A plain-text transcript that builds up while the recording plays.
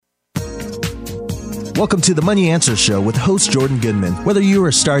Welcome to the Money Answer Show with host Jordan Goodman. Whether you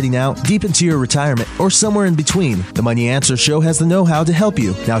are starting out, deep into your retirement, or somewhere in between, the Money Answer Show has the know-how to help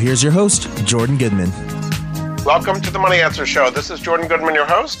you. Now here's your host, Jordan Goodman. Welcome to the Money Answer Show. This is Jordan Goodman, your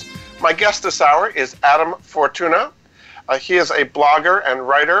host. My guest this hour is Adam Fortuna. He is a blogger and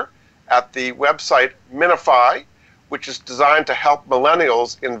writer at the website Minify, which is designed to help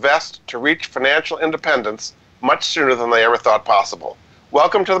millennials invest to reach financial independence much sooner than they ever thought possible.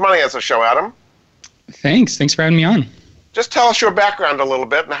 Welcome to the Money Answer Show, Adam. Thanks for having me on. Just tell us your background a little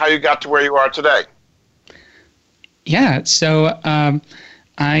bit and how you got to where you are today. Yeah, so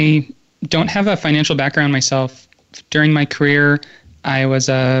I don't have a financial background myself. During my career, I was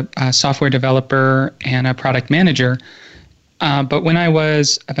a software developer and a product manager. But when I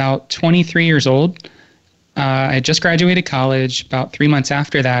was about 23 years old, I had just graduated college. About 3 months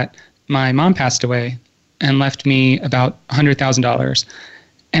after that, my mom passed away and left me about $100,000.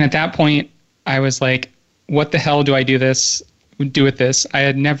 And at that point, I was like, what the hell do I do with this? I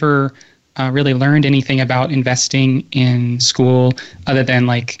had never really learned anything about investing in school other than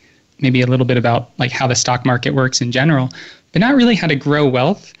like maybe a little bit about like how the stock market works in general, but not really how to grow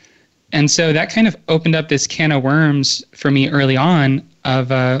wealth. And so that kind of opened up this can of worms for me early on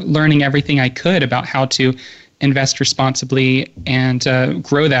of learning everything I could about how to invest responsibly and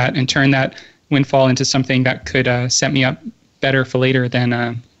grow that and turn that windfall into something that could set me up better for later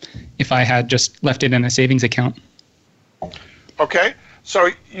than if I had just left it in a savings account. Okay, so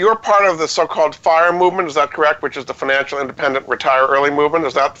you're part of the so-called FIRE movement, is that correct? Which is the Financial Independent Retire Early movement.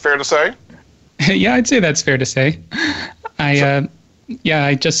 Is that fair to say? Yeah, I'd say that's fair to say. I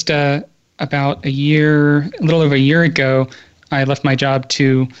just about a little over a year ago, I left my job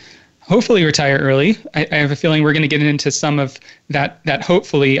to hopefully retire early. I have a feeling we're going to get into some of that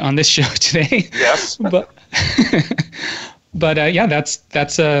hopefully on this show today. Yes. But yeah, that's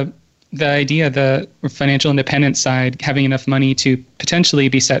the idea, the financial independence side, having enough money to potentially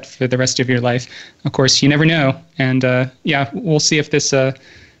be set for the rest of your life. Of course, you never know. And we'll see if this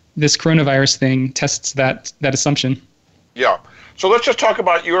coronavirus thing tests that assumption. Yeah. So let's just talk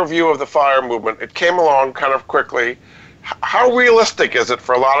about your view of the FIRE movement. It came along kind of quickly. How realistic is it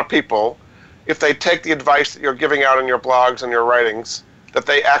for a lot of people, if they take the advice that you're giving out in your blogs and your writings, that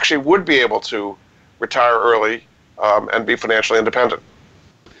they actually would be able to retire early and be financially independent?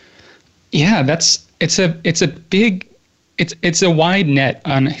 Yeah, it's a wide net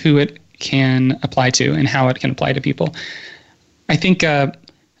on who it can apply to and how it can apply to people. I think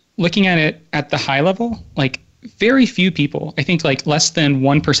looking at it at the high level, like very few people, I think like less than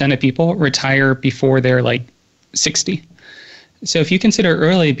 1% of people retire before they're like 60. So if you consider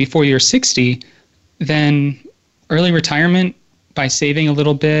early before you're 60, then early retirement by saving a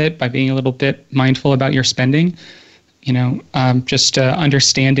little bit, by being a little bit mindful about your spending, just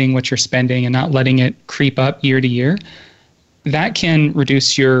understanding what you're spending and not letting it creep up year to year, that can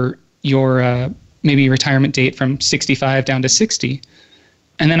reduce your maybe retirement date from 65 down to 60.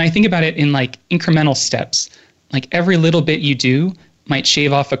 And then I think about it in like incremental steps. Like every little bit you do might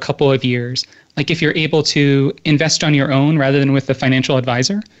shave off a couple of years. Like if you're able to invest on your own rather than with a financial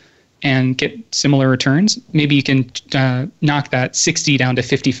advisor and get similar returns, maybe you can knock that 60 down to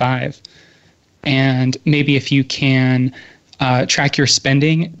 55. And maybe if you can track your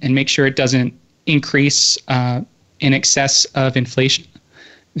spending and make sure it doesn't increase in excess of inflation,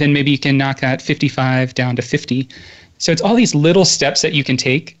 then maybe you can knock that 55 down to 50. So it's all these little steps that you can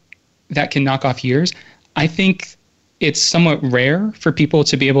take that can knock off years. I think it's somewhat rare for people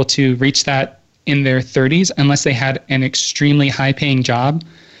to be able to reach that in their 30s unless they had an extremely high-paying job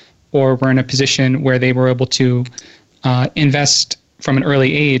or were in a position where they were able to invest from an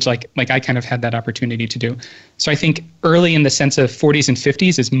early age, like I kind of had that opportunity to do. So I think early in the sense of 40s and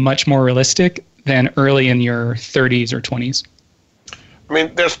 50s is much more realistic than early in your 30s or 20s. I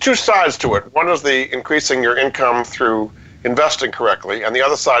mean, there's two sides to it. One is the increasing your income through investing correctly, and the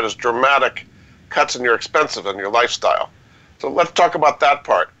other side is dramatic cuts in your expenses and your lifestyle. So let's talk about that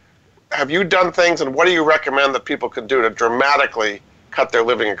part. Have you done things, and what do you recommend that people can do to dramatically cut their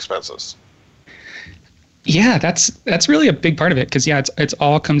living expenses? Yeah, that's really a big part of it because it's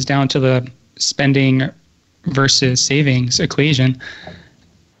all comes down to the spending versus savings equation,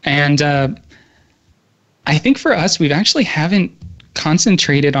 and I think for us we actually haven't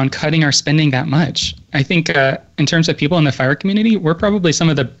concentrated on cutting our spending that much. I think in terms of people in the FIRE community, we're probably some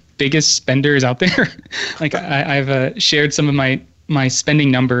of the biggest spenders out there. Like I've shared some of my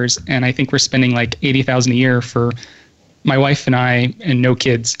spending numbers, and I think we're spending like $80,000 a year for my wife and I and no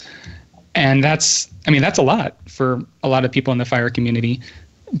kids. And that's a lot for a lot of people in the FIRE community.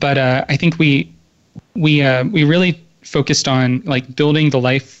 But I think we really focused on like building the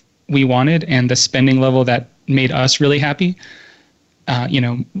life we wanted and the spending level that made us really happy,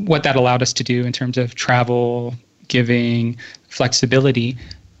 what that allowed us to do in terms of travel, giving, flexibility,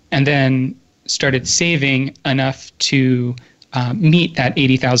 and then started saving enough to meet that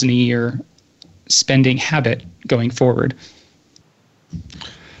 $80,000 a year spending habit going forward.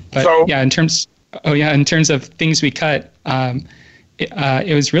 But so, in terms of things we cut,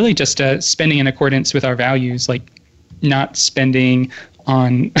 it was really just spending in accordance with our values, like not spending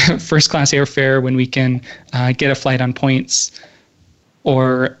on first-class airfare when we can get a flight on points,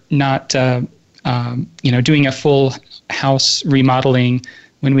 or not doing a full house remodeling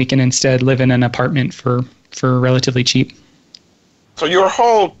when we can instead live in an apartment for relatively cheap. So your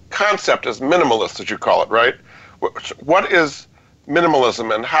whole concept is minimalist, as you call it, right? What is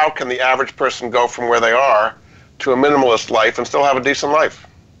minimalism, and how can the average person go from where they are to a minimalist life and still have a decent life?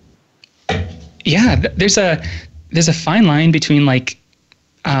 Yeah, there's a fine line between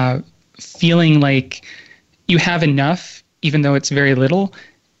feeling like you have enough, even though it's very little,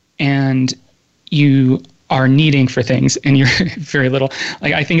 and you are needing for things and you're very little.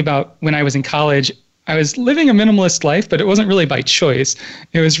 Like, I think about when I was in college, I was living a minimalist life, but it wasn't really by choice.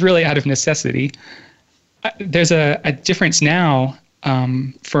 It was really out of necessity. There's a difference now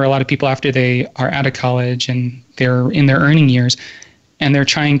for a lot of people after they are out of college and they're in their earning years, and they're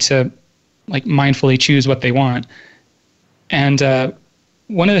trying to mindfully choose what they want. And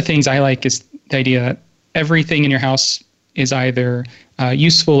one of the things I like is the idea that everything in your house is either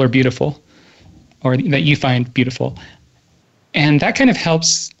useful or beautiful, or that you find beautiful. And that kind of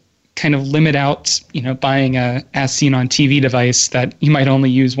helps limit out, buying a as seen on TV device that you might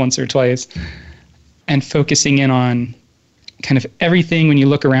only use once or twice, and focusing in on kind of everything when you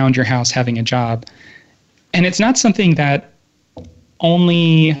look around your house having a job. And it's not something that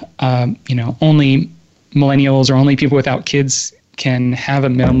only millennials or only people without kids can have a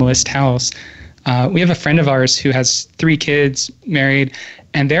minimalist house. We have a friend of ours who has 3 kids, married,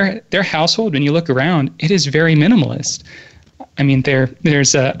 and their household, when you look around, it is very minimalist. I mean,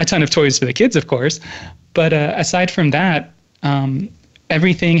 there's a ton of toys for the kids, of course, but aside from that,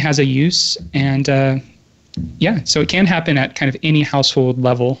 everything has a use, and so it can happen at kind of any household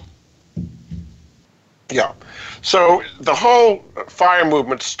level. Yeah. So the whole FIRE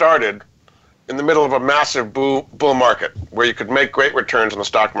movement started in the middle of a massive bull market where you could make great returns in the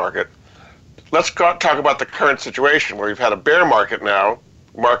stock market. Let's talk about the current situation where we've had a bear market now,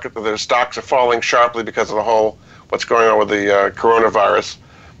 market that the stocks are falling sharply because of the whole what's going on with the coronavirus.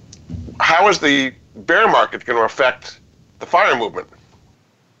 How is the bear market going to affect the FIRE movement?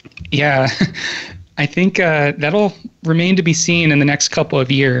 Yeah, I think that'll remain to be seen in the next couple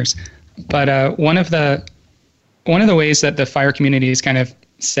of years. But one of the ways that the FIRE community is kind of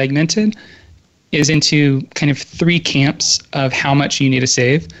segmented is into kind of 3 camps of how much you need to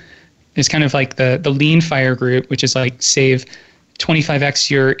save. There's kind of like the lean FIRE group, which is like save 25x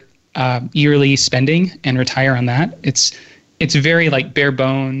your yearly spending and retire on that. It's very bare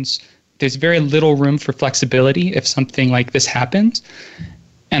bones. There's very little room for flexibility if something like this happens.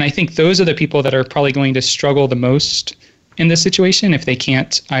 And I think those are the people that are probably going to struggle the most in this situation if they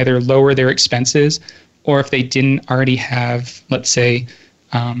can't either lower their expenses, or if they didn't already have, let's say,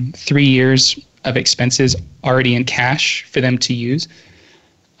 3 years of expenses already in cash for them to use.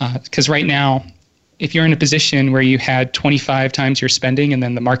 Because right now, if you're in a position where you had 25 times your spending and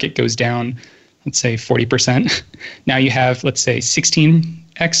then the market goes down, let's say 40%, now you have, let's say,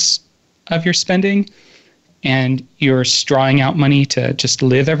 16x of your spending, and you're strawing out money to just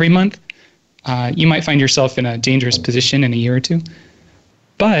live every month, you might find yourself in a dangerous position in a year or two.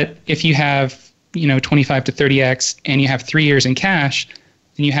 But if you have 25 to 30x and you have 3 years in cash,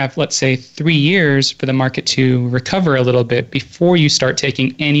 then you have, let's say, 3 years for the market to recover a little bit before you start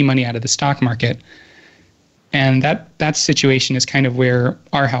taking any money out of the stock market. And that situation is kind of where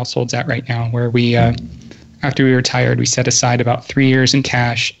our household's at right now, where we, after we retired, we set aside about 3 years in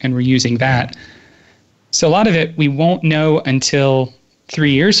cash, and we're using that. So a lot of it we won't know until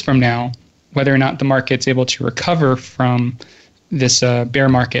 3 years from now whether or not the market's able to recover from this bear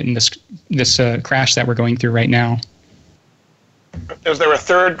market and this crash that we're going through right now. Is there a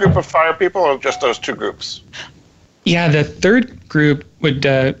third group of FIRE people, or just those 2 groups? Yeah, the third group would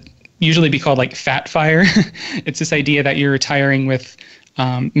usually be called fat FIRE. It's this idea that you're retiring with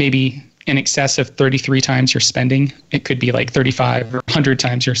maybe in excess of 33 times your spending. It could be 35 or 100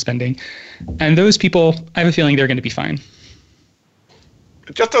 times your spending. And those people, I have a feeling they're going to be fine.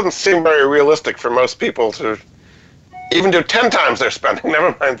 It just doesn't seem very realistic for most people to even do 10 times their spending,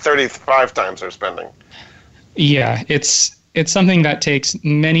 never mind 35 times their spending. Yeah, it's something that takes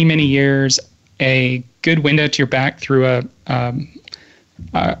many, many years, a good wind at your back through a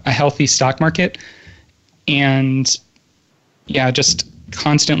a healthy stock market, and just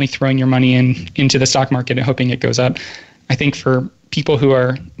constantly throwing your money into the stock market and hoping it goes up. I think for people who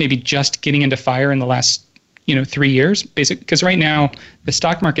are maybe just getting into FIRE in the last 3 years, because right now the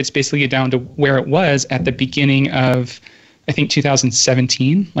stock market's basically down to where it was at the beginning of, I think,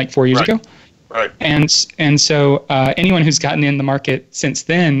 2017, like 4 years ago. Right. And so anyone who's gotten in the market since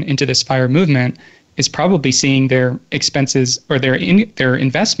then into this FIRE movement is probably seeing their expenses or their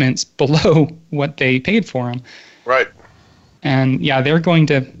investments below what they paid for them. Right. And they're going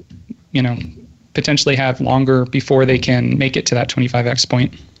to, potentially have longer before they can make it to that 25x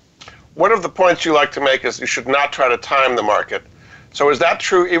point. One of the points you like to make is you should not try to time the market. So is that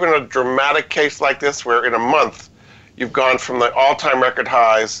true even in a dramatic case like this, where in a month you've gone from the all-time record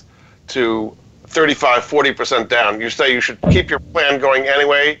highs to 35, 40% down? You say you should keep your plan going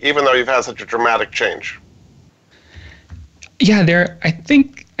anyway, even though you've had such a dramatic change. Yeah, I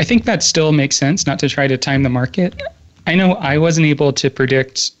think that still makes sense, not to try to time the market. I know I wasn't able to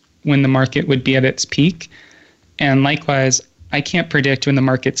predict when the market would be at its peak, and likewise, I can't predict when the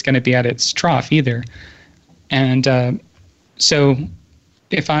market's going to be at its trough either. And so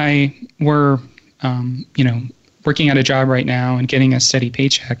if I were, working at a job right now and getting a steady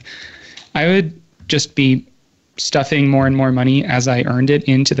paycheck, I would just be stuffing more and more money as I earned it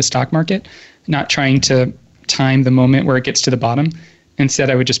into the stock market, not trying to time the moment where it gets to the bottom. Instead,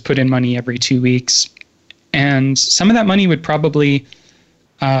 I would just put in money every 2 weeks. And some of that money would probably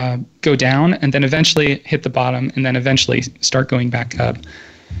go down and then eventually hit the bottom and then eventually start going back up.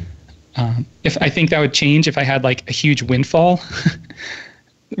 If I think that would change if I had like a huge windfall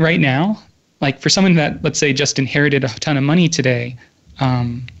right now, like for someone that, let's say, just inherited a ton of money today,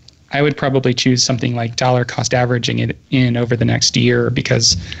 I would probably choose something like dollar cost averaging it in over the next year,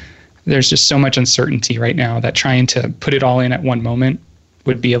 because there's just so much uncertainty right now that trying to put it all in at one moment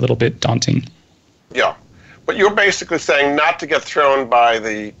would be a little bit daunting. Yeah. But you're basically saying not to get thrown by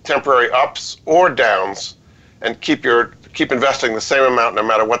the temporary ups or downs and keep investing the same amount no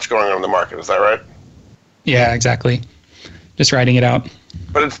matter what's going on in the market. Is that right? Yeah, exactly. Just riding it out.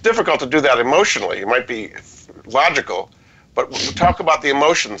 But it's difficult to do that emotionally. It might be logical, but talk about the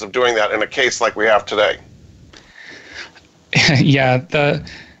emotions of doing that in a case like we have today. Yeah,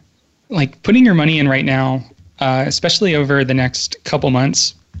 putting your money in right now, especially over the next couple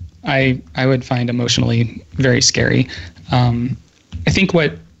months, I would find emotionally very scary. I think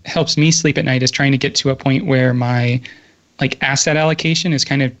what helps me sleep at night is trying to get to a point where my asset allocation is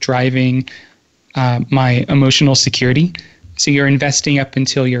kind of driving my emotional security. So you're investing up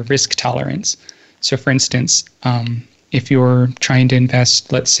until your risk tolerance. So for instance, if you're trying to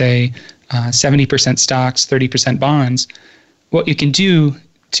invest, let's say, 70% stocks, 30% bonds, what you can do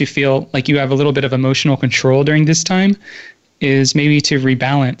to feel like you have a little bit of emotional control during this time is maybe to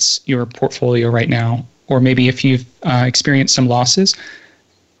rebalance your portfolio right now. Or maybe if you've experienced some losses,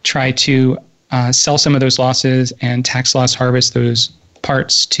 try to sell some of those losses and tax loss harvest those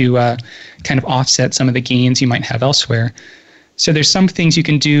parts to kind of offset some of the gains you might have elsewhere. So there's some things you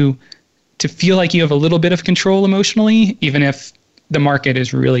can do to feel like you have a little bit of control emotionally, even if the market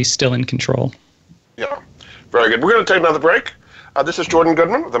is really still in control. Yeah, very good. We're going to take another break. This is Jordan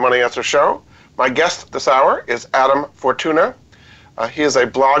Goodman of the Money Answer Show. My guest this hour is Adam Fortuna. He is a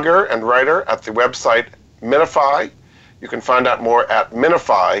blogger and writer at the website Minify. You can find out more at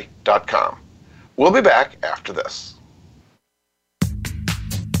minify.com. We'll be back after this.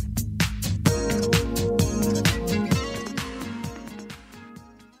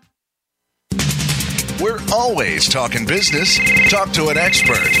 We're always talking business. Talk to an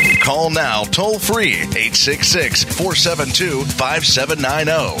expert. Call now toll free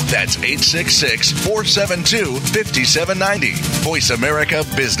 866-472-5790. That's 866-472-5790. Voice America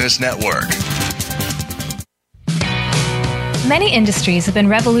Business Network. Many industries have been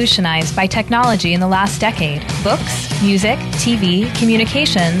revolutionized by technology in the last decade. Books, music, TV,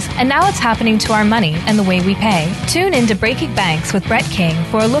 communications, and now it's happening to our money and the way we pay. Tune in to Breaking Banks with Brett King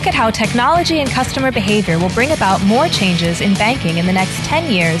for a look at how technology and customer behavior will bring about more changes in banking in the next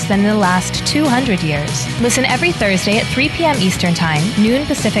 10 years than in the last 200 years. Listen every Thursday at 3 p.m. Eastern Time, noon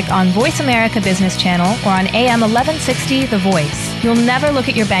Pacific on Voice America Business Channel or on AM 1160 The Voice. You'll never look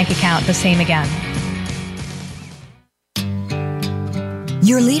at your bank account the same again.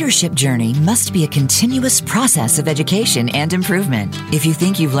 Your leadership journey must be a continuous process of education and improvement. If you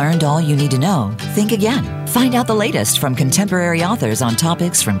think you've learned all you need to know, think again. Find out the latest from contemporary authors on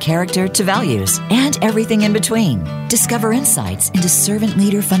topics from character to values and everything in between. Discover insights into servant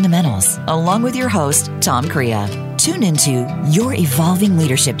leader fundamentals along with your host, Tom Crea. Tune into Your Evolving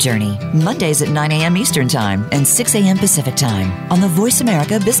Leadership Journey, Mondays at 9 a.m. Eastern Time and 6 a.m. Pacific Time on the Voice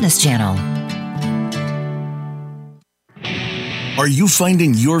America Business Channel. Are you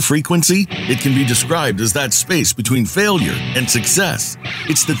finding your frequency? It can be described as that space between failure and success.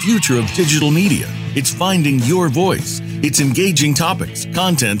 It's the future of digital media. It's finding your voice. It's engaging topics,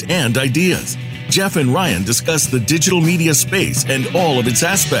 content, and ideas. Jeff and Ryan discuss the digital media space and all of its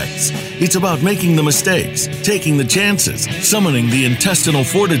aspects. It's about making the mistakes, taking the chances, summoning the intestinal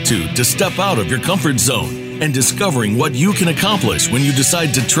fortitude to step out of your comfort zone, and discovering what you can accomplish when you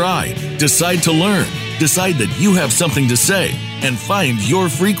decide to try, decide to learn, decide that you have something to say, and find your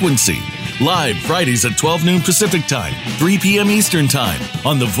frequency. Live Fridays at 12 noon Pacific Time, 3 p.m. Eastern Time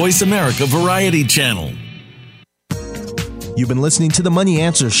on the Voice America Variety Channel. You've been listening to The Money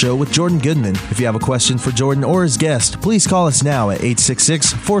Answer Show with Jordan Goodman. If you have a question for Jordan or his guest, please call us now at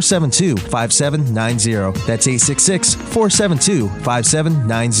 866-472-5790. That's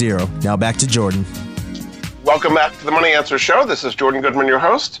 866-472-5790. Now back to Jordan. Welcome back to The Money Answer Show. This is Jordan Goodman, your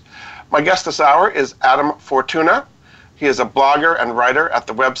host. My guest this hour is Adam Fortuna. He is a blogger and writer at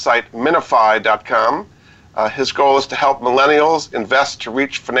the website minify.com. His goal is to help millennials invest to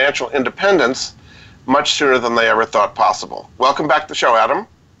reach financial independence much sooner than they ever thought possible. Welcome back to the show, Adam.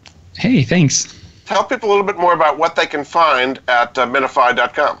 Hey, thanks. Tell people a little bit more about what they can find at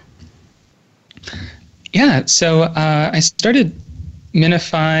minify.com. Yeah, so I started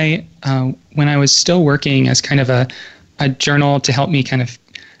Minify when I was still working as kind of a journal to help me kind of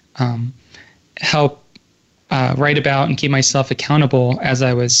help write about and keep myself accountable as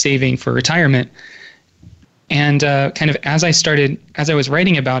I was saving for retirement. And kind of as I was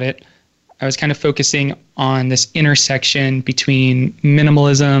writing about it, I was kind of focusing on this intersection between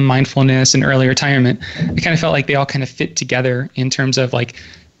minimalism, mindfulness, and early retirement. I kind of felt like they all kind of fit together in terms of like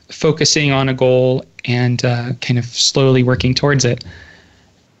focusing on a goal and kind of slowly working towards it.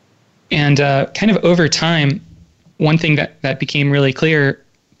 And kind of over time, one thing that became really clear,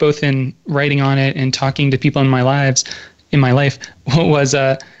 both in writing on it and talking to people in my life, was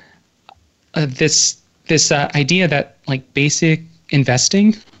this idea that like basic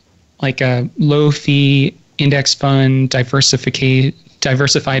investing, like a low-fee index fund,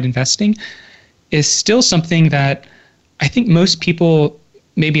 diversified investing, is still something that I think most people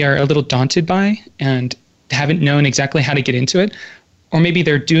maybe are a little daunted by and haven't known exactly how to get into it. Or maybe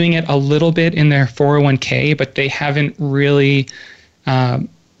they're doing it a little bit in their 401k, but they haven't really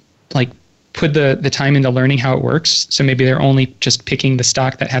put the time into learning how it works. So maybe they're only just picking the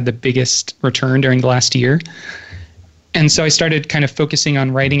stock that had the biggest return during the last year. And so I started kind of focusing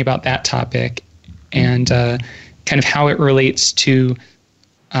on writing about that topic and kind of how it relates to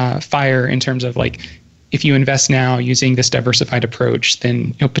FIRE in terms of like, if you invest now using this diversified approach,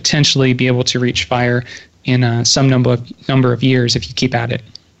 then you'll potentially be able to reach FIRE in some number of years if you keep at it.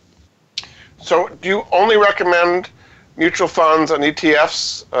 So do you only recommend mutual funds and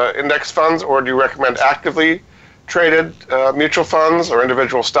ETFs, index funds, or do you recommend actively traded mutual funds or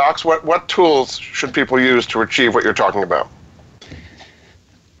individual stocks? What tools should people use to achieve what you're talking about?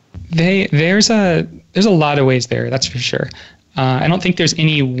 There's a lot of ways there, that's for sure. I don't think there's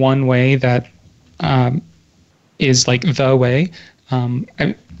any one way that is like the way.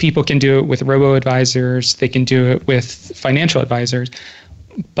 People can do it with robo-advisors, they can do it with financial advisors,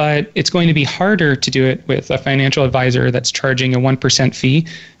 but it's going to be harder to do it with a financial advisor that's charging a 1% fee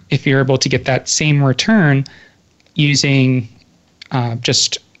if you're able to get that same return using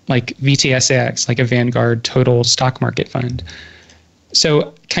just like VTSAX, like a Vanguard total stock market fund.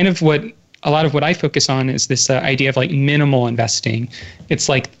 So kind of a lot of what I focus on is this idea of like minimal investing. It's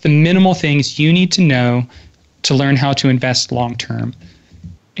like the minimal things you need to know to learn how to invest long term.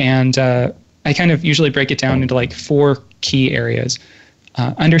 And I kind of usually break it down into like 4 key areas.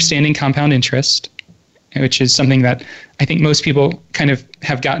 Understanding compound interest, which is something that I think most people kind of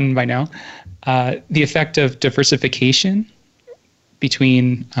have gotten by now. The effect of diversification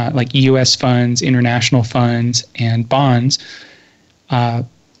between like U.S. funds, international funds, and bonds. The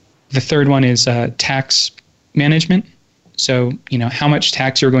third one is tax management. So, how much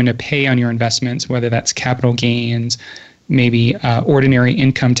tax you're going to pay on your investments, whether that's capital gains, maybe ordinary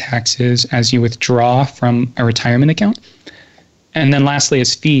income taxes as you withdraw from a retirement account. And then lastly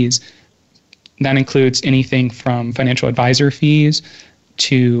is fees. That includes anything from financial advisor fees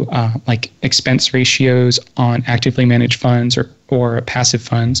to like expense ratios on actively managed funds or passive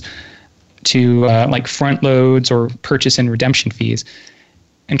funds to like front loads or purchase and redemption fees.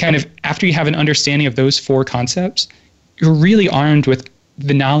 And kind of after you have an understanding of those 4 concepts, you're really armed with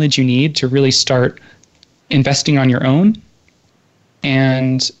the knowledge you need to really start investing on your own.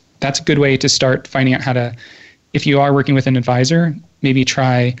 And that's a good way to start finding out how to if you are working with an advisor, maybe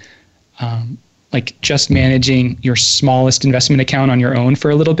try like just managing your smallest investment account on your own for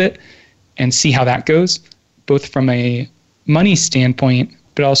a little bit and see how that goes, both from a money standpoint,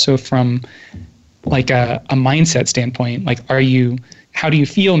 but also from like a mindset standpoint. Like, how do you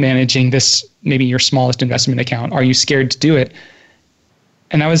feel managing this, maybe your smallest investment account? Are you scared to do it?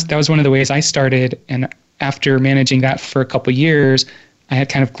 And that was one of the ways I started. And after managing that for a couple of years, I had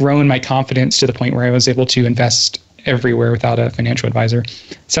kind of grown my confidence to the point where I was able to invest everywhere without a financial advisor.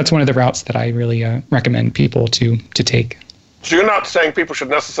 So that's one of the routes that I really recommend people to take. So you're not saying people should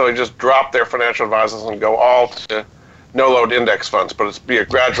necessarily just drop their financial advisors and go all to no-load index funds, but it's be a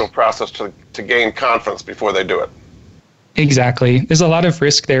gradual process to gain confidence before they do it. Exactly. There's a lot of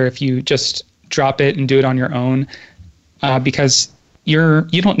risk there if you just drop it and do it on your own, because you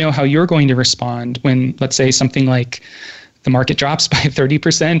don't know how you're going to respond when, let's say, something like the market drops by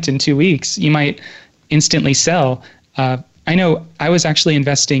 30% in 2 weeks. You might instantly sell. I know I was actually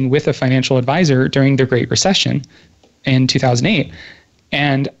investing with a financial advisor during the Great Recession in 2008.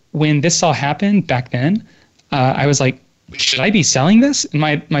 And when this all happened back then, I was like, should I be selling this? And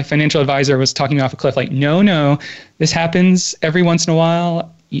my financial advisor was talking me off a cliff, like, no, this happens every once in a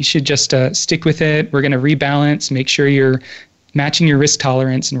while. You should just stick with it. We're going to rebalance, make sure you're matching your risk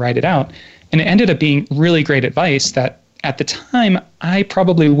tolerance and ride it out. And it ended up being really great advice that at the time I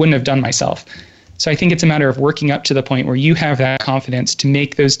probably wouldn't have done myself. So I think it's a matter of working up to the point where you have that confidence to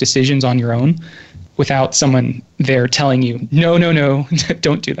make those decisions on your own without someone there telling you, no,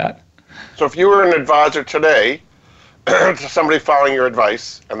 don't do that. So if you were an advisor today to somebody following your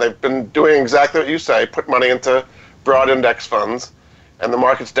advice, and they've been doing exactly what you say, put money into broad index funds, and the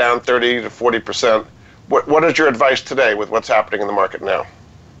market's down 30 to 40%, what is your advice today with what's happening in the market now?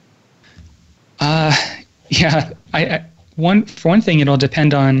 For one thing, it'll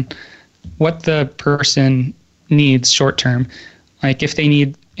depend on what the person needs short term. Like if they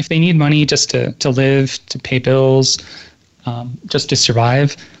need money just to live, to pay bills, just to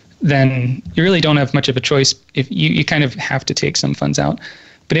survive, then you really don't have much of a choice. If you kind of have to take some funds out.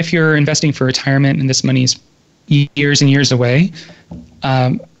 But if you're investing for retirement and this money is years and years away,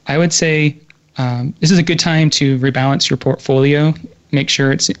 I would say this is a good time to rebalance your portfolio. Make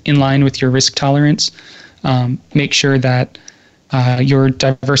sure it's in line with your risk tolerance. Make sure that you're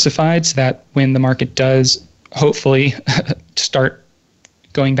diversified so that when the market does hopefully start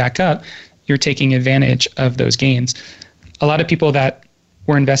going back up, you're taking advantage of those gains. A lot of people that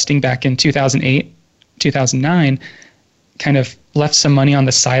were investing back in 2008, 2009 kind of left some money on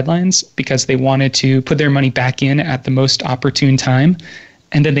the sidelines because they wanted to put their money back in at the most opportune time.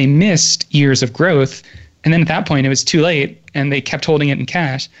 And then they missed years of growth. And then at that point, it was too late and they kept holding it in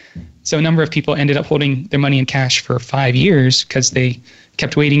cash. So a number of people ended up holding their money in cash for 5 years because they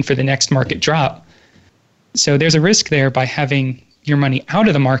kept waiting for the next market drop. So there's a risk there by having your money out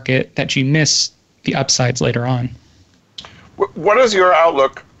of the market that you miss the upsides later on. What is your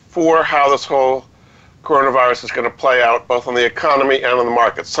outlook for how this whole coronavirus is going to play out, both on the economy and on the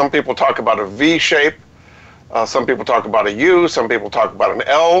market? Some people talk about a V shape. Some people talk about a U. Some people talk about an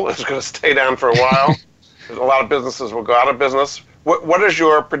L. It's going to stay down for a while. A lot of businesses will go out of business. What is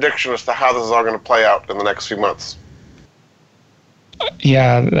your prediction as to how this is all going to play out in the next few months?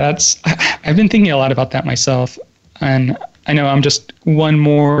 Yeah, I've been thinking a lot about that myself. And I know I'm just one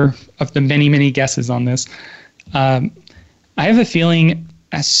more of the many, many guesses on this. I have a feeling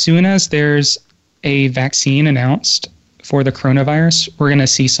as soon as there's a vaccine announced for the coronavirus, we're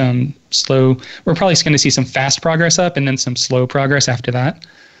probably going to see some fast progress up and then some slow progress after that.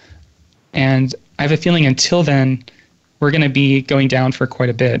 And I have a feeling until then, we're going to be going down for quite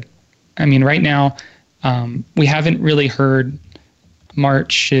a bit. I mean, right now, we haven't really heard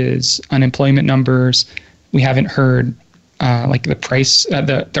March's unemployment numbers. We haven't heard like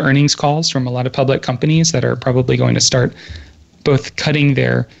the earnings calls from a lot of public companies that are probably going to start both cutting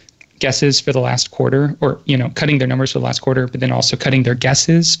their guesses for the last quarter, or cutting their numbers for the last quarter, but then also cutting their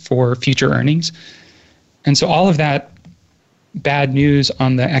guesses for future earnings. And so all of that bad news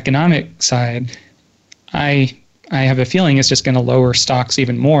on the economic side, I have a feeling it's just going to lower stocks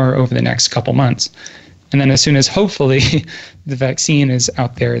even more over the next couple months. And then as soon as hopefully the vaccine is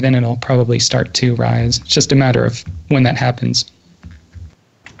out there, then it'll probably start to rise. It's just a matter of when that happens.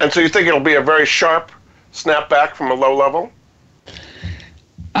 And so you think it'll be a very sharp snapback from a low level?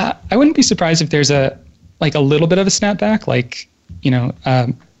 I wouldn't be surprised if there's a little bit of a snapback,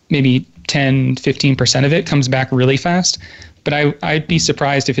 maybe 10, 15% of it comes back really fast. But I'd be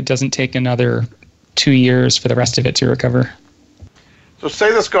surprised if it doesn't take another 2 years for the rest of it to recover. So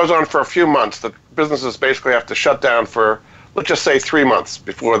say this goes on for a few months, that businesses basically have to shut down for, let's just say 3 months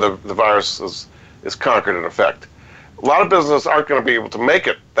before the virus is is conquered in effect. A lot of businesses aren't going to be able to make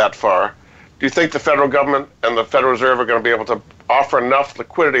it that far. Do you think the federal government and the Federal Reserve are going to be able to offer enough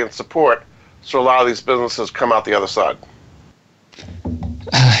liquidity and support so a lot of these businesses come out the other side?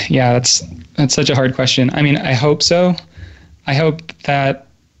 Yeah, that's such a hard question. I mean, I hope so. I hope that,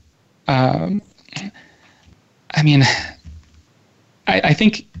 I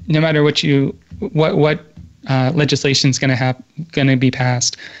think no matter what legislation is going to be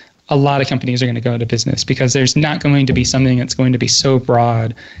passed, a lot of companies are going to go into business because there's not going to be something that's going to be so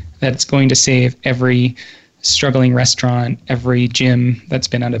broad that it's going to save every struggling restaurant, every gym that's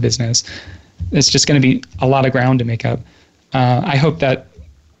been out of business. It's just going to be a lot of ground to make up. I hope that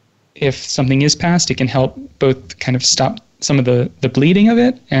if something is passed, it can help both kind of stop some of the bleeding of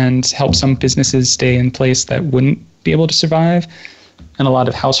it and help some businesses stay in place that wouldn't be able to survive, and a lot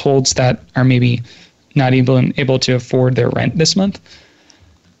of households that are maybe not able to afford their rent this month.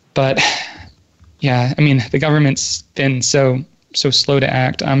 But yeah, I mean, the government's been so slow to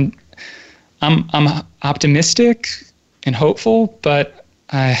act. I'm optimistic and hopeful, but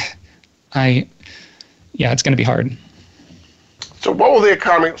it's going to be hard. So what will the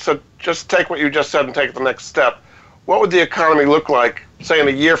economy, so just take what you just said and take the next step. What would the economy look like, say, in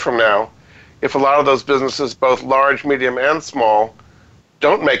a year from now, if a lot of those businesses, both large, medium, and small,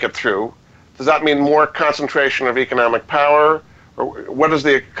 don't make it through? Does that mean more concentration of economic power? Or what does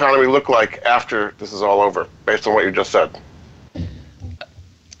the economy look like after this is all over, based on what you just said?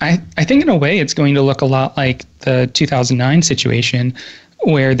 I think in a way it's going to look a lot like the 2009 situation,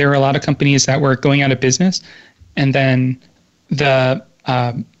 where there were a lot of companies that were going out of business, and then the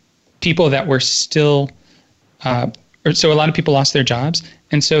people that were still, so a lot of people lost their jobs,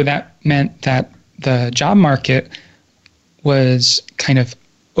 and so that meant that the job market was kind of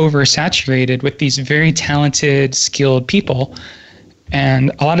oversaturated with these very talented, skilled people.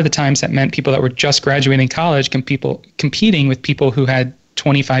 And a lot of the times that meant people that were just graduating college competing with people who had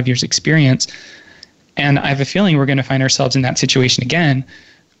 25 years experience. And I have a feeling we're going to find ourselves in that situation again,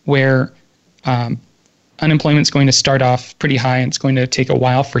 where unemployment is going to start off pretty high, and it's going to take a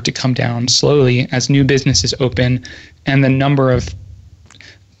while for it to come down slowly as new businesses open, and the number of,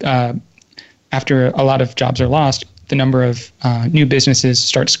 after a lot of jobs are lost, the number of new businesses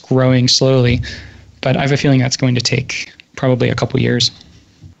starts growing slowly. But I have a feeling that's going to take probably a couple years.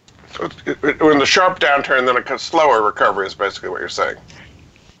 So we're in the sharp downturn, then a slower recovery is basically what you're saying.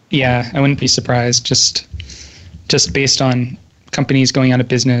 Yeah, I wouldn't be surprised, just based on companies going out of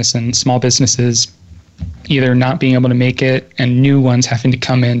business and small businesses either not being able to make it and new ones having to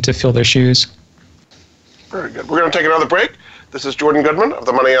come in to fill their shoes. Very good. We're going to take another break. This is Jordan Goodman of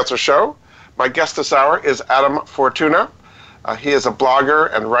the Money Answer Show. My guest this hour is Adam Fortuna. He is a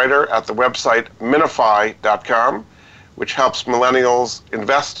blogger and writer at the website minify.com, which helps millennials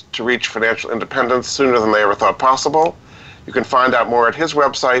invest to reach financial independence sooner than they ever thought possible. You can find out more at his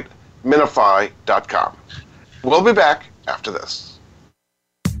website, minify.com. We'll be back after this.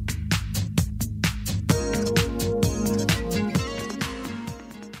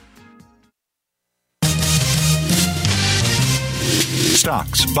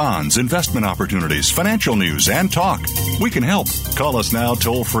 Stocks, bonds, investment opportunities, financial news, and talk. We can help. Call us now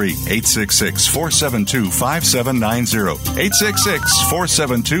toll free, 866-472-5790.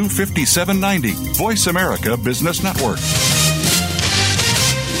 866-472-5790. Voice America Business Network.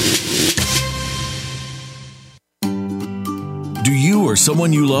 Do you or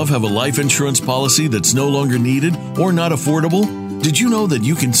someone you love have a life insurance policy that's no longer needed or not affordable? Did you know that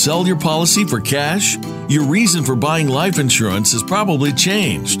you can sell your policy for cash? Your reason for buying life insurance has probably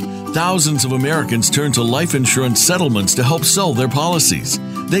changed. Thousands of Americans turn to life insurance settlements to help sell their policies.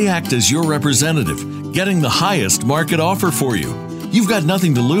 They act as your representative, getting the highest market offer for you. You've got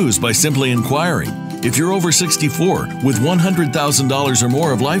nothing to lose by simply inquiring. If you're over 64 with $100,000 or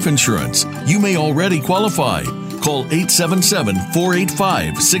more of life insurance, you may already qualify. Call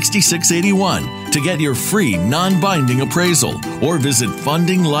 877-485-6681 to get your free non-binding appraisal or visit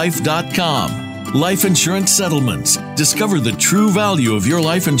fundinglife.com. Life Insurance Settlements. Discover the true value of your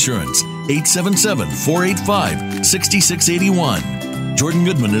life insurance. 877-485-6681. Jordan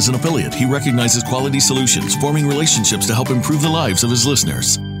Goodman is an affiliate. He recognizes quality solutions, forming relationships to help improve the lives of his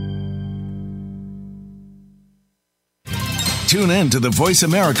listeners. Tune in to the Voice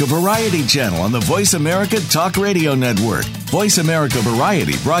America Variety channel on the Voice America Talk Radio Network. Voice America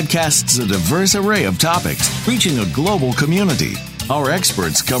Variety broadcasts a diverse array of topics, reaching a global community. Our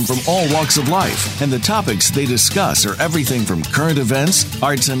experts come from all walks of life, and the topics they discuss are everything from current events,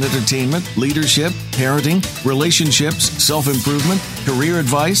 arts and entertainment, leadership, parenting, relationships, self-improvement, career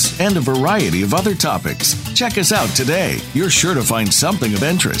advice, and a variety of other topics. Check us out today. You're sure to find something of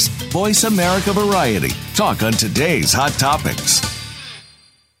interest. Voice America Variety. Talk on today's hot topics.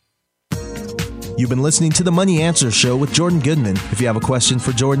 You've been listening to the Money Answer Show with Jordan Goodman. If you have a question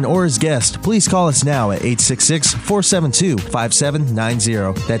for Jordan or his guest, please call us now at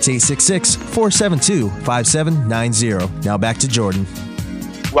 866-472-5790. That's 866-472-5790. Now back to Jordan.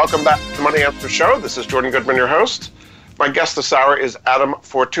 Welcome back to the Money Answer Show. This is Jordan Goodman, your host. My guest this hour is Adam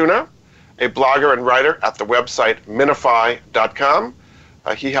Fortuna, a blogger and writer at the website minify.com.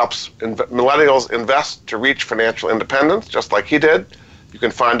 He helps millennials invest to reach financial independence, just like he did. You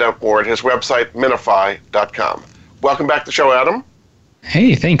can find out more at his website, minify.com. Welcome back to the show, Adam.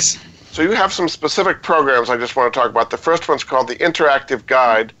 Hey, thanks. So you have some specific programs I just want to talk about. The first one's called the Interactive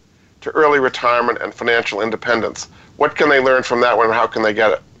Guide to Early Retirement and Financial Independence. What can they learn from that one, and how can they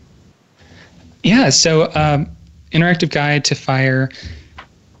get it? Yeah, so Interactive Guide to FIRE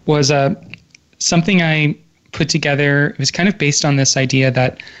was something I put together. It was kind of based on this idea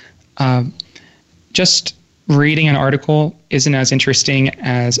that just reading an article isn't as interesting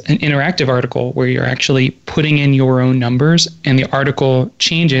as an interactive article where you're actually putting in your own numbers and the article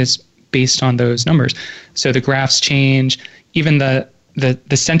changes based on those numbers. So the graphs change, even the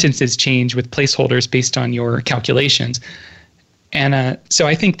sentences change with placeholders based on your calculations. And so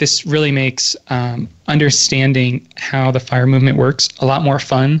I think this really makes understanding how the FIRE movement works a lot more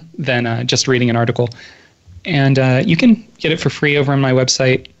fun than just reading an article. And you can get it for free over on my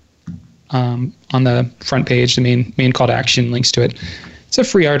website. On the front page, the main call to action links to it. It's a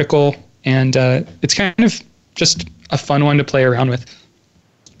free article, and it's kind of just a fun one to play around with.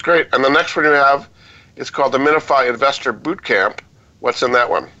 Great. And the next one you have is called the Minify Investor Bootcamp. What's in that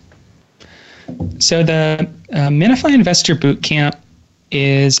one? So the Minify Investor Bootcamp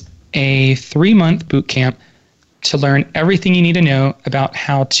is a 3-month bootcamp to learn everything you need to know about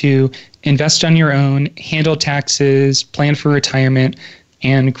how to invest on your own, handle taxes, plan for retirement,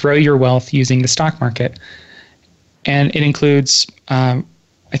 and grow your wealth using the stock market. And it includes, I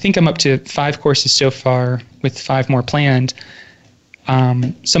think I'm up to 5 courses so far, with 5 more planned.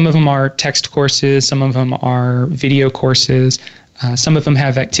 Some of them are text courses, some of them are video courses, some of them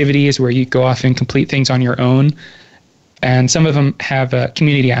have activities where you go off and complete things on your own, and some of them have a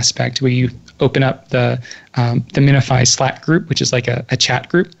community aspect where you open up the Minify Slack group, which is like a chat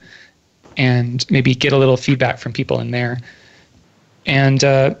group, and maybe get a little feedback from people in there. And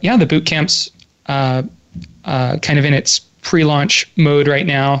the boot camp's kind of in its pre-launch mode right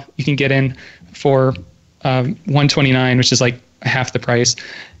now. You can get in for $129, which is like half the price,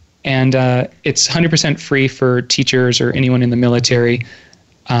 and it's 100% free for teachers or anyone in the military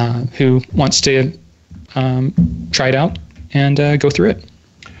who wants to try it out and go through it.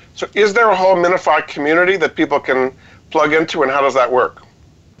 So, is there a whole Minify community that people can plug into, and how does that work?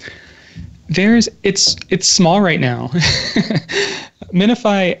 It's small right now.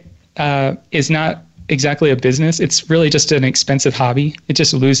 Minify is not exactly a business. It's really just an expensive hobby. It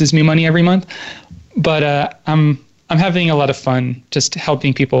just loses me money every month. But I'm having a lot of fun just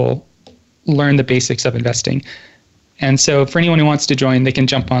helping people learn the basics of investing. And so for anyone who wants to join, they can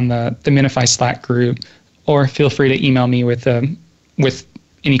jump on the Minify Slack group, or feel free to email me with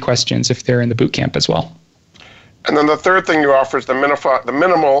any questions if they're in the boot camp as well. And then the third thing you offer is the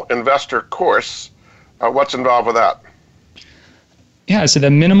Minimal Investor course. What's involved with that? Yeah, so the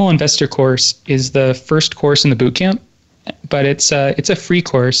Minimal Investor course is the first course in the boot camp, but it's a free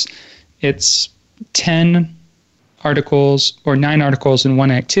course. It's 10 articles or 9 articles in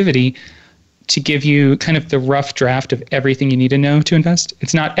one activity to give you kind of the rough draft of everything you need to know to invest.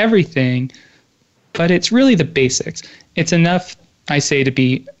 It's not everything, but it's really the basics. It's enough, I say, to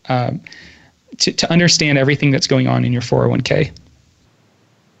be to understand everything that's going on in your 401k.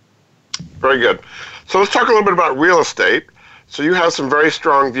 Very good. So let's talk a little bit about real estate. So you have some very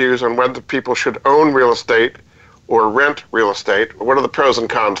strong views on whether people should own real estate or rent real estate. What are the pros and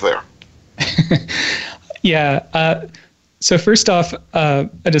cons there? Yeah. So first off, a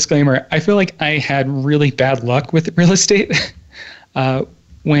disclaimer. I feel like I had really bad luck with real estate.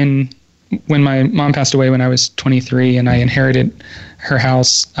 When my mom passed away when I was 23 and I inherited her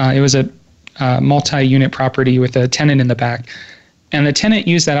house, it was a multi-unit property with a tenant in the back. And the tenant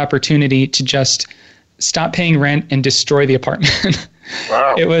used that opportunity to just stop paying rent and destroy the apartment.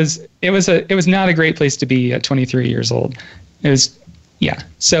 Wow. It was not a great place to be at 23 years old.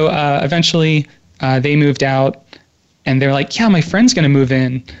 So eventually they moved out, and they're like, yeah, my friend's going to move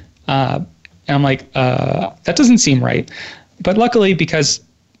in. And I'm like, that doesn't seem right. but luckily, because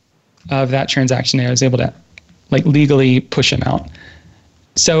of that transaction, I was able to like legally push him out.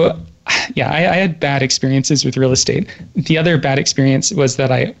 So yeah, I had bad experiences with real estate. The other bad experience was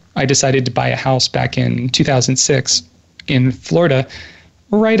that I decided to buy a house back in 2006 in Florida,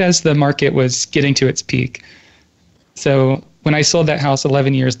 right as the market was getting to its peak. So when I sold that house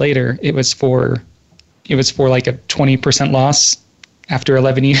 11 years later, it was for like a 20% loss after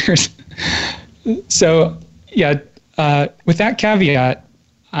 11 years. So yeah, with that caveat,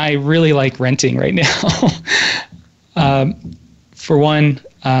 I really like renting right now. For one,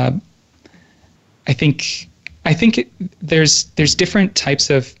 I think there's different types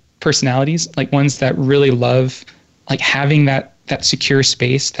of personalities, like ones that really love like having that secure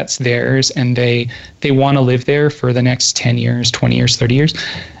space that's theirs, and they want to live there for the next 10 years, 20 years, 30 years.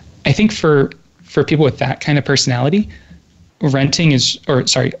 I think for people with that kind of personality,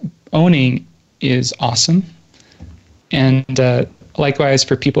 owning is awesome. And likewise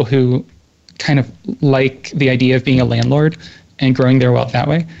for people who kind of like the idea of being a landlord and growing their wealth that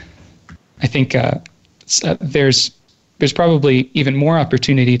way, I think there's probably even more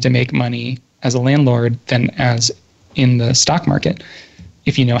opportunity to make money as a landlord than as in the stock market,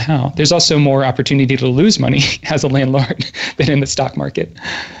 if you know how. There's also more opportunity to lose money as a landlord than in the stock market.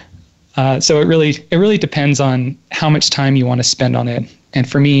 So it really depends on how much time you want to spend on it. And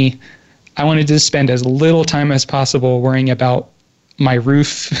for me, I wanted to spend as little time as possible worrying about my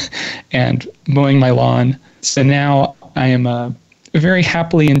roof and mowing my lawn. So now I am very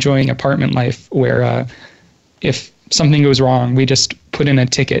happily enjoying apartment life where if something goes wrong, we just put in a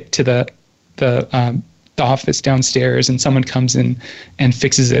ticket to the office downstairs and someone comes in and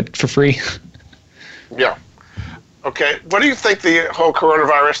fixes it for free. Yeah. Okay. What do you think the whole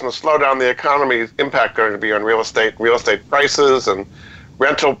coronavirus and the slowdown in the economy impact going to be on real estate prices and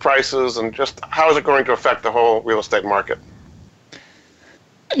rental prices, and just how is it going to affect the whole real estate market?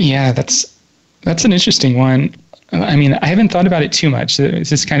 Yeah, that's an interesting one. I mean, I haven't thought about it too much. It's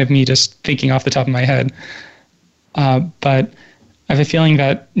just kind of me just thinking off the top of my head. But I have a feeling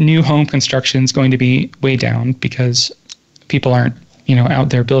that new home construction is going to be way down because people aren't, out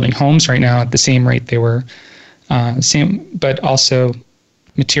there building homes right now at the same rate they were. But also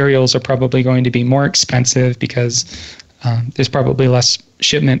materials are probably going to be more expensive because there's probably less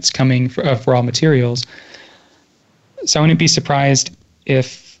shipments coming for raw materials. So I wouldn't be surprised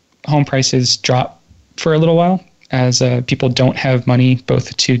if home prices drop for a little while, as people don't have money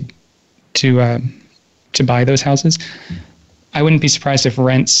both to buy those houses. I wouldn't be surprised if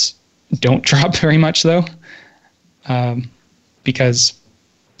rents don't drop very much though, because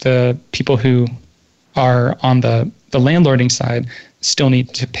the people who are on the landlording side still need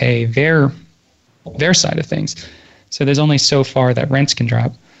to pay their side of things. So there's only so far that rents can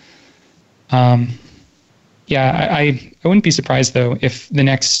drop. I wouldn't be surprised though if the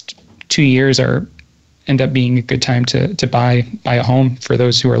next 2 years end up being a good time to buy a home for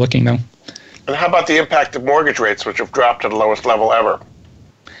those who are looking though. And how about the impact of mortgage rates, which have dropped to the lowest level ever?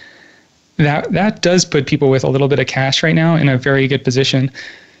 That does put people with a little bit of cash right now in a very good position.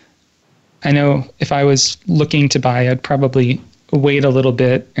 I know if I was looking to buy, I'd probably wait a little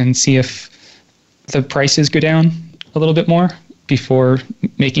bit and see if the prices go down a little bit more before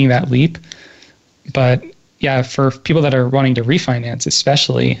making that leap. But yeah, for people that are wanting to refinance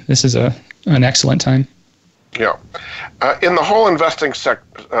especially, this is an excellent time. Yeah. In the whole investing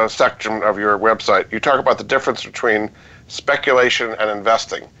section of your website, you talk about the difference between speculation and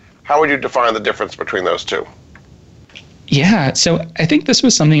investing. How would you define the difference between those two? Yeah, so I think this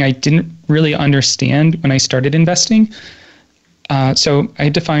was something I didn't really understand when I started investing. So I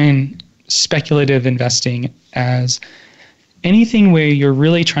define speculative investing as anything where you're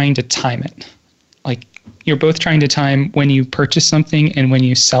really trying to time it. Like you're both trying to time when you purchase something and when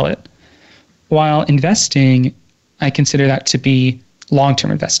you sell it. While investing, I consider that to be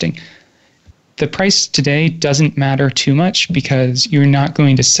long-term investing. The price today doesn't matter too much because you're not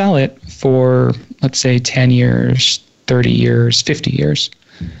going to sell it for, let's say, 10 years, 30 years, 50 years.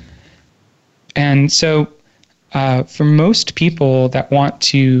 And so for most people that want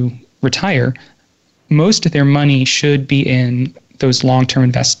to retire, most of their money should be in those long-term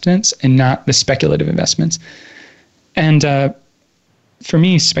investments and not the speculative investments. And for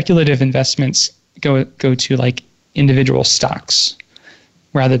me, speculative investments go to like individual stocks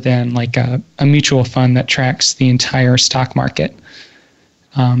rather than like a mutual fund that tracks the entire stock market.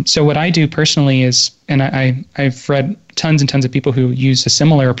 So what I do personally is, and I've read tons and tons of people who use a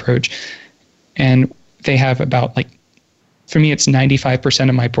similar approach, and they have about like, for me, it's 95%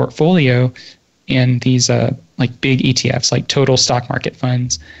 of my portfolio in these like big ETFs, like total stock market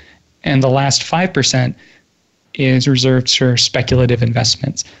funds. And the last 5% is reserved for speculative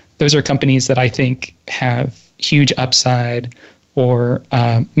investments. Those are companies that I think have huge upside, or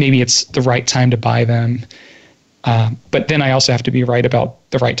maybe it's the right time to buy them. But then I also have to be right about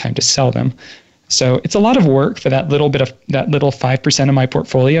the right time to sell them. So it's a lot of work for that little 5% of my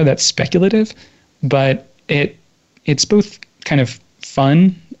portfolio that's speculative, but it's both kind of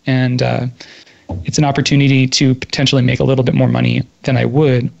fun and it's an opportunity to potentially make a little bit more money than I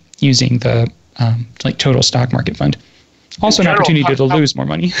would using the total stock market fund. Also, an opportunity to lose more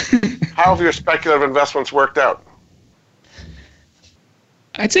money. How have your speculative investments worked out?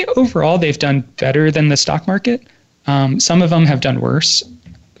 I'd say overall they've done better than the stock market. Some of them have done worse.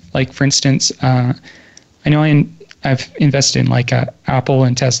 Like, for instance, I know I've invested in like Apple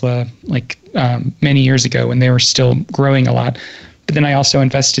and Tesla many years ago when they were still growing a lot. But then I also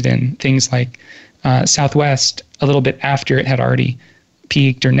invested in things like Southwest a little bit after it had already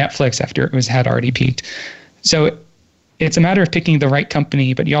peaked, or Netflix after it had already peaked. So it's a matter of picking the right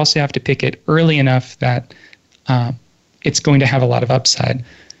company, but you also have to pick it early enough that it's going to have a lot of upside.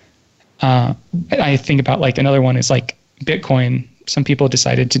 I think about like another one is like Bitcoin. Some people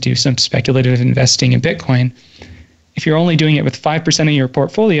decided to do some speculative investing in Bitcoin. If you're only doing it with 5% of your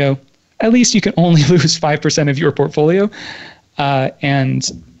portfolio, at least you can only lose 5% of your portfolio.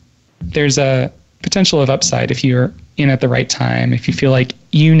 And there's a potential of upside if you're in at the right time, if you feel like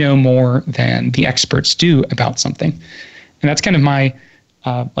you know more than the experts do about something. And that's kind of my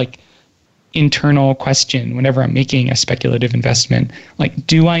internal question whenever I'm making a speculative investment. Like,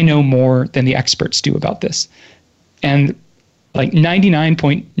 do I know more than the experts do about this? And like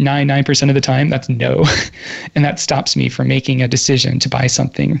 99.99% of the time, that's no. And that stops me from making a decision to buy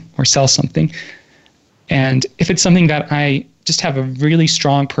something or sell something. And if it's something that I just have a really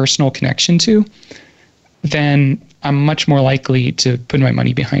strong personal connection to, then I'm much more likely to put my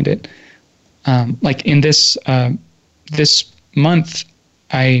money behind it. Like in this month,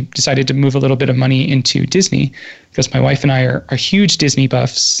 I decided to move a little bit of money into Disney because my wife and I are huge Disney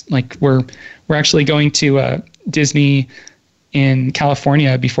buffs. Like we're actually going to Disney in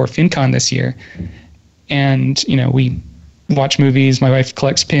California before FinCon this year. And, we watch movies. My wife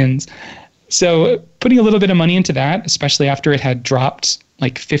collects pins. So putting a little bit of money into that, especially after it had dropped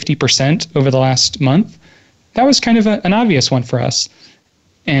like 50% over the last month, that was kind of an obvious one for us.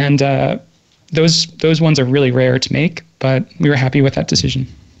 And those ones are really rare to make, but we were happy with that decision.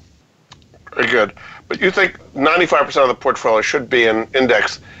 Very good. But you think 95% of the portfolio should be in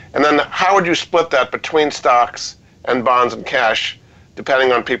index. And then how would you split that between stocks and bonds and cash,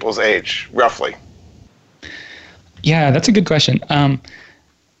 depending on people's age, roughly? Yeah, that's a good question.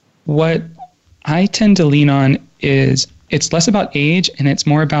 What I tend to lean on is it's less about age and it's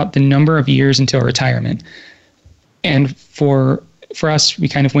more about the number of years until retirement. And for us, we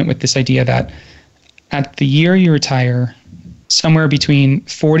kind of went with this idea that at the year you retire, somewhere between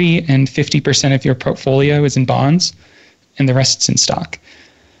 40 and 50% of your portfolio is in bonds and the rest's in stock.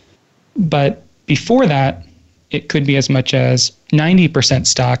 But before that, it could be as much as 90%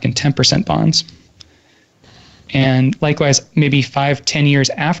 stock and 10% bonds. And likewise, maybe 5-10 years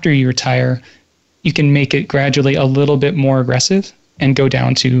after you retire, you can make it gradually a little bit more aggressive and go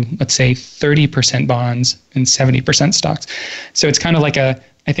down to, let's say, 30% bonds and 70% stocks. So it's kind of like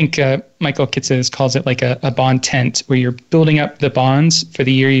I think Michael Kitces calls it like a bond tent, where you're building up the bonds for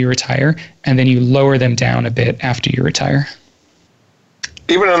the year you retire, and then you lower them down a bit after you retire.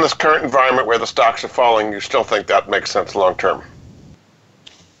 Even in this current environment where the stocks are falling, you still think that makes sense long term?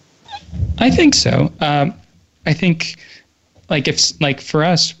 I think so. I think for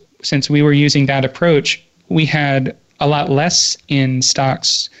us, since we were using that approach, we had a lot less in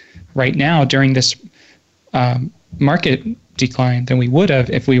stocks right now during this market decline than we would have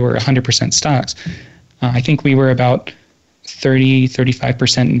if we were 100% stocks. I think we were about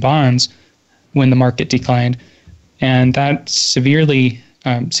 35% in bonds when the market declined. And that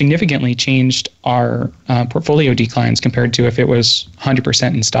significantly changed our portfolio declines compared to if it was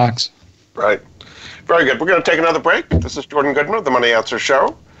 100% in stocks. Right. Very good. We're going to take another break. This is Jordan Goodman of The Money Answer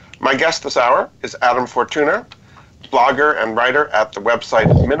Show. My guest this hour is Adam Fortuna, blogger and writer at the website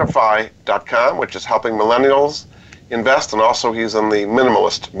minify.com, which is helping millennials invest, and also he's in the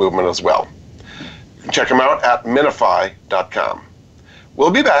minimalist movement as well. You can check him out at minify.com.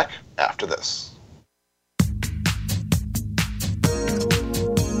 We'll be back after this.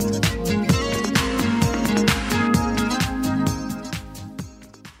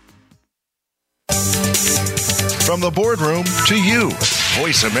 From the boardroom to you,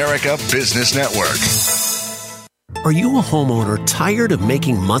 Voice America Business Network. Are you a homeowner tired of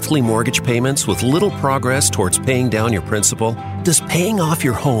making monthly mortgage payments with little progress towards paying down your principal? Does paying off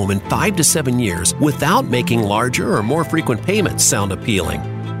your home in 5 to 7 years without making larger or more frequent payments sound appealing?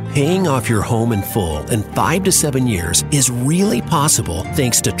 Paying off your home in full in 5 to 7 years is really possible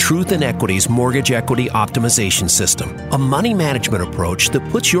thanks to Truth in Equity's Mortgage Equity Optimization System, a money management approach that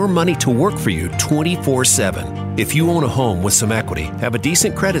puts your money to work for you 24/7. If you own a home with some equity, have a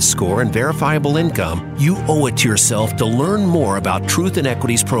decent credit score, and verifiable income, you owe it to yourself to learn more about Truth in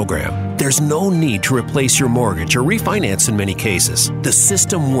Equity's program. There's no need to replace your mortgage or refinance in many cases. The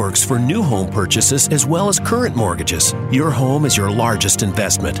system works for new home purchases as well as current mortgages. Your home is your largest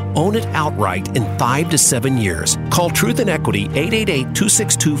investment. Own it outright in 5 to 7 years. Call Truth in Equity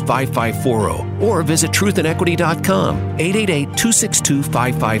 888-262-5540 or visit truthinequity.com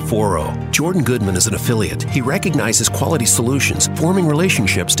 888-262-5540. Jordan Goodman is an affiliate. He recognizes quality solutions, forming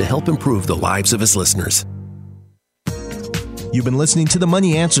relationships to help improve the lives of his listeners. You've been listening to The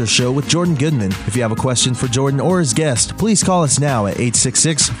Money Answer Show with Jordan Goodman. If you have a question for Jordan or his guest, please call us now at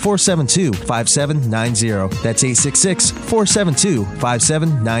 866-472-5790. That's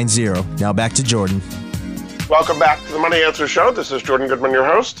 866-472-5790. Now back to Jordan. Welcome back to The Money Answer Show. This is Jordan Goodman, your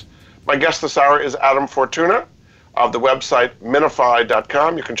host. My guest this hour is Adam Fortuna of the website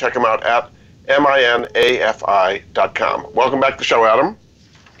minify.com. You can check him out at minafi.com. Welcome back to the show, Adam.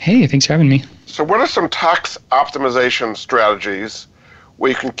 Hey, thanks for having me. So what are some tax optimization strategies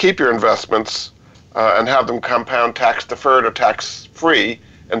where you can keep your investments and have them compound tax-deferred or tax-free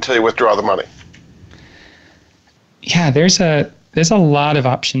until you withdraw the money? Yeah, there's a lot of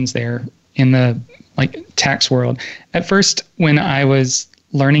options there in the tax world. At first, when I was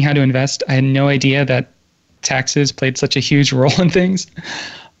learning how to invest, I had no idea that taxes played such a huge role in things.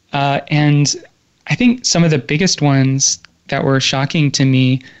 And I think some of the biggest ones that were shocking to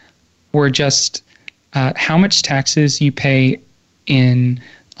me were just how much taxes you pay in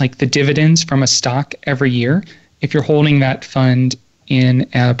the dividends from a stock every year if you're holding that fund in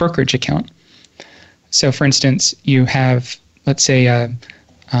a brokerage account. So for instance, you have, let's say, a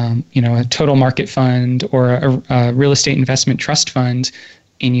total market fund or a real estate investment trust fund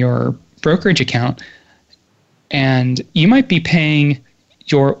in your brokerage account, and you might be paying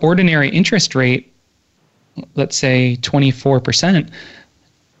your ordinary interest rate, let's say 24%,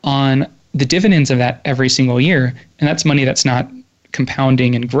 on the dividends of that every single year. And that's money that's not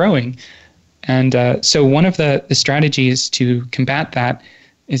compounding and growing. And so one of the strategies to combat that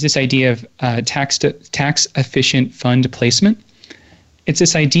is this idea of tax efficient fund placement. It's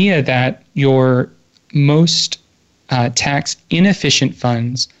this idea that your most tax inefficient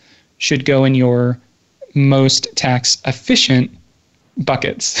funds should go in your most tax efficient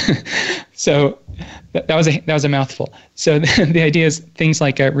buckets. So that was a mouthful. So the idea is things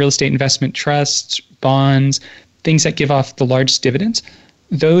like real estate investment trusts, bonds, things that give off the largest dividends.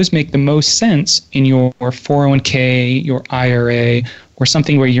 Those make the most sense in your 401k, your IRA, or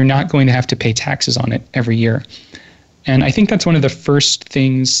something where you're not going to have to pay taxes on it every year. And I think that's one of the first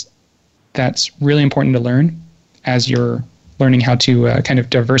things that's really important to learn as you're learning how to kind of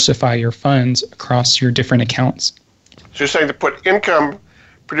diversify your funds across your different accounts. So you're saying to put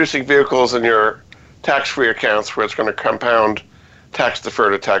income-producing vehicles in your tax-free accounts where it's going to compound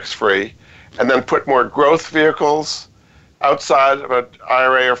tax-deferred or tax-free, and then put more growth vehicles outside of an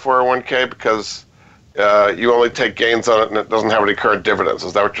IRA or 401k because you only take gains on it and it doesn't have any current dividends.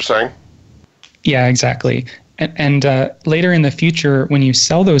 Is that what you're saying? Yeah, exactly. And later in the future, when you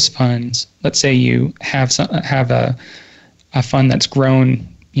sell those funds, let's say you have a fund that's grown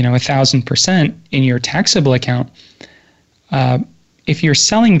 1,000% in your taxable account. If you're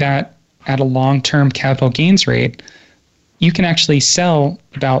selling that at a long-term capital gains rate, you can actually sell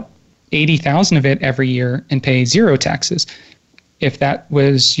about 80,000 of it every year and pay zero taxes if that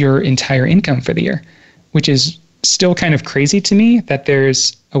was your entire income for the year, which is still kind of crazy to me that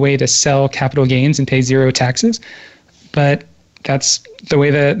there's a way to sell capital gains and pay zero taxes, but that's the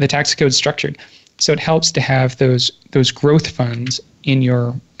way the tax code is structured. So it helps to have those growth funds in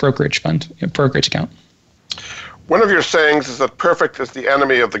your brokerage account. One of your sayings is that perfect is the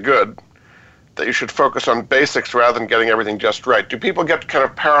enemy of the good, that you should focus on basics rather than getting everything just right. Do people get kind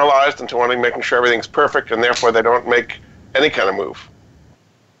of paralyzed into making sure everything's perfect and therefore they don't make any kind of move?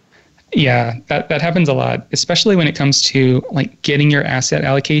 Yeah, that happens a lot, especially when it comes to getting your asset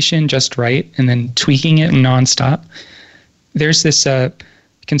allocation just right and then tweaking it nonstop. There's this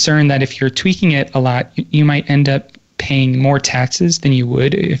concern that if you're tweaking it a lot, you might end up paying more taxes than you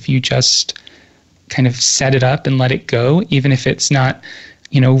would if you just kind of set it up and let it go, even if it's not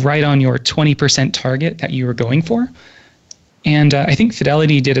right on your 20% target that you were going for. And I think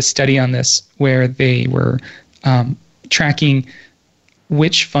Fidelity did a study on this where they were tracking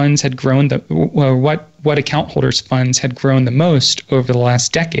which funds had grown, what what account holders' funds had grown the most over the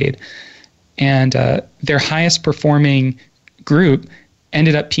last decade. And their highest performing group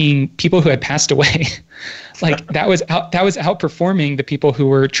ended up being people who had passed away. Like that was outperforming the people who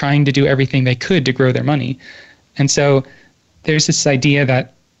were trying to do everything they could to grow their money. And so there's this idea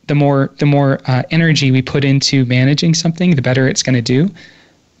that the more energy we put into managing something, the better it's going to do.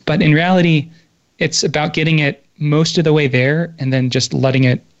 But in reality, it's about getting it most of the way there and then just letting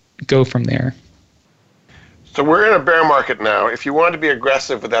it go from there. So we're in a bear market now. If you want to be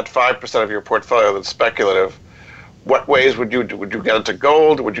aggressive with that 5% of your portfolio that's speculative, what ways would you do? Would you get into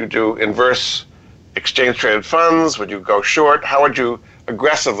gold? Would you do inverse exchange traded funds? Would you go short? How would you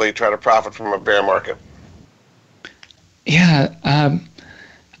aggressively try to profit from a bear market? Yeah,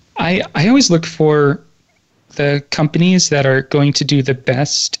 I always look for the companies that are going to do the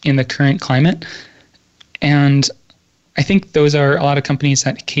best in the current climate. And I think those are a lot of companies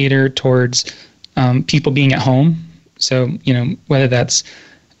that cater towards people being at home. So, whether that's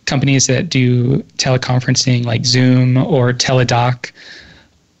companies that do teleconferencing like Zoom or Teladoc,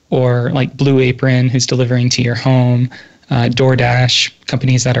 or like Blue Apron, who's delivering to your home, DoorDash,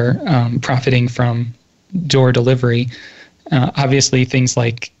 companies that are profiting from door delivery. Obviously, things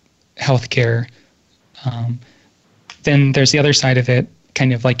like healthcare. Then there's the other side of it,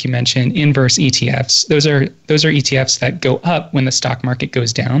 kind of like you mentioned, inverse ETFs. Those are ETFs that go up when the stock market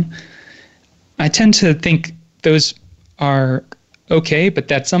goes down. I tend to think those are okay, but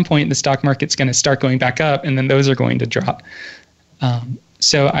at some point the stock market's going to start going back up, and then those are going to drop.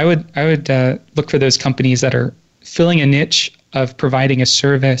 So I would look for those companies that are filling a niche of providing a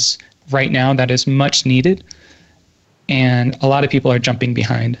service right now that is much needed, and a lot of people are jumping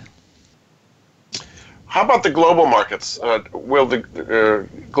behind. How about the global markets? Will the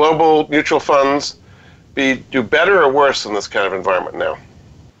global mutual funds do better or worse in this kind of environment now?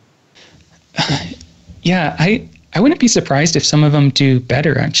 Yeah, I wouldn't be surprised if some of them do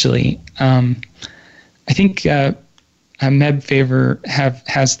better, actually. I think Meb Favor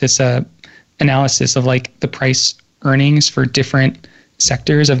has this analysis of like the price earnings for different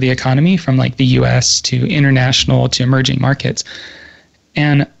sectors of the economy, from like the US to international to emerging markets.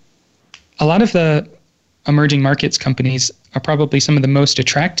 And a lot of the emerging markets companies are probably some of the most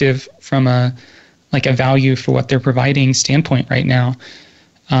attractive from a value for what they're providing standpoint right now.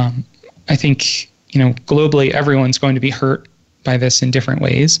 I think, globally everyone's going to be hurt by this in different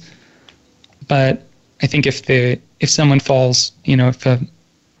ways. But I think if someone falls,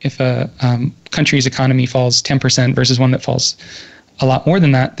 if a country's economy falls 10% versus one that falls a lot more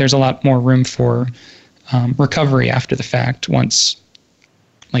than that, there's a lot more room for recovery after the fact, once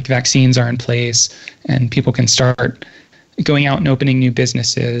like vaccines are in place and people can start going out and opening new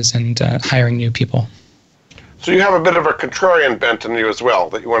businesses and hiring new people. So you have a bit of a contrarian bent in you as well,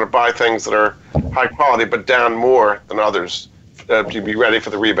 that you want to buy things that are high quality but down more than others to be ready for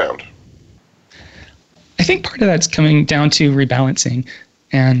the rebound. I think part of that's coming down to rebalancing.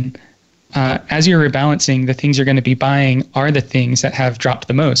 And as you're rebalancing, the things you're going to be buying are the things that have dropped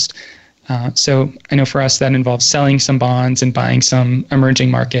the most. So I know for us that involves selling some bonds and buying some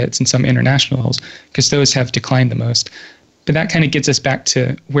emerging markets and some internationals, because those have declined the most. But that kind of gets us back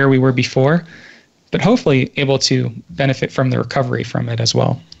to where we were before, but hopefully able to benefit from the recovery from it as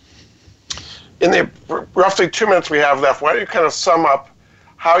well. In the roughly 2 minutes we have left, why don't you kind of sum up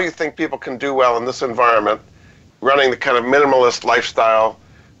how you think people can do well in this environment, running the kind of minimalist lifestyle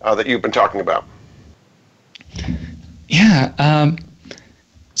that you've been talking about? Yeah.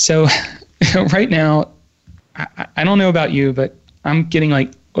 So right now, I don't know about you, but I'm getting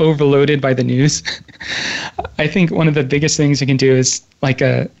like overloaded by the news. I think one of the biggest things you can do is like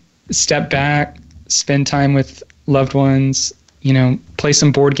a step back, spend time with loved ones, play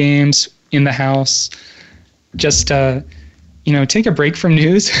some board games in the house, just, take a break from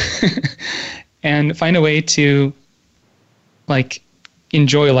news and find a way to like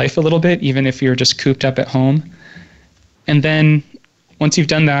enjoy life a little bit, even if you're just cooped up at home. And then once you've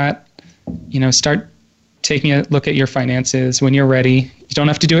done that, start taking a look at your finances when you're ready. You don't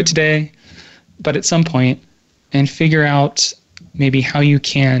have to do it today, but at some point, and figure out maybe how you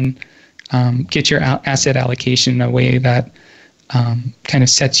can get your asset allocation in a way that kind of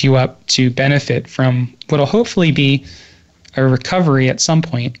sets you up to benefit from what will hopefully be a recovery at some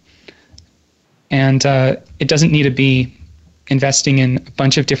point. And it doesn't need to be investing in a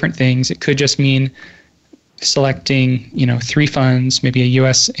bunch of different things. It could just mean selecting, 3 funds, maybe a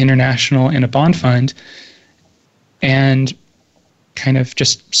U.S. international and a bond fund, and kind of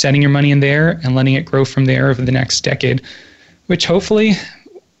just setting your money in there and letting it grow from there over the next decade, which hopefully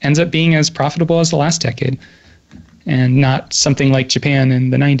ends up being as profitable as the last decade and not something like Japan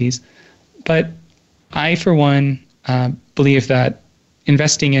in the 90s. But I, for one, believe that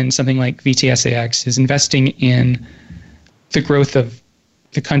investing in something like VTSAX is investing in the growth of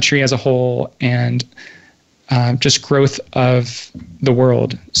the country as a whole and just growth of the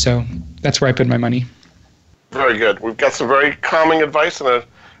world. So that's where I put my money. Very good. We've got some very calming advice in a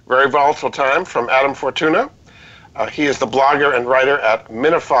very volatile time from Adam Fortuna. He is the blogger and writer at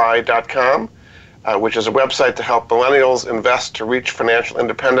minify.com, which is a website to help millennials invest to reach financial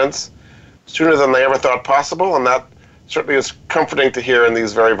independence sooner than they ever thought possible, and that certainly is comforting to hear in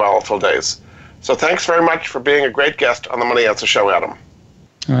these very volatile days. So thanks very much for being a great guest on the Money Answer Show, Adam.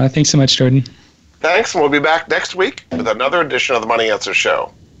 Thanks so much, Jordan. Thanks, and we'll be back next week with another edition of the Money Answer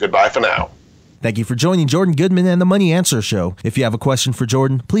Show. Goodbye for now. Thank you for joining Jordan Goodman and the Money Answer Show. If you have a question for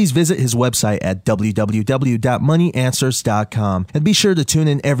Jordan, please visit his website at www.moneyanswers.com. And be sure to tune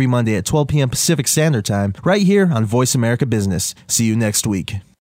in every Monday at 12 p.m. Pacific Standard Time right here on Voice America Business. See you next week.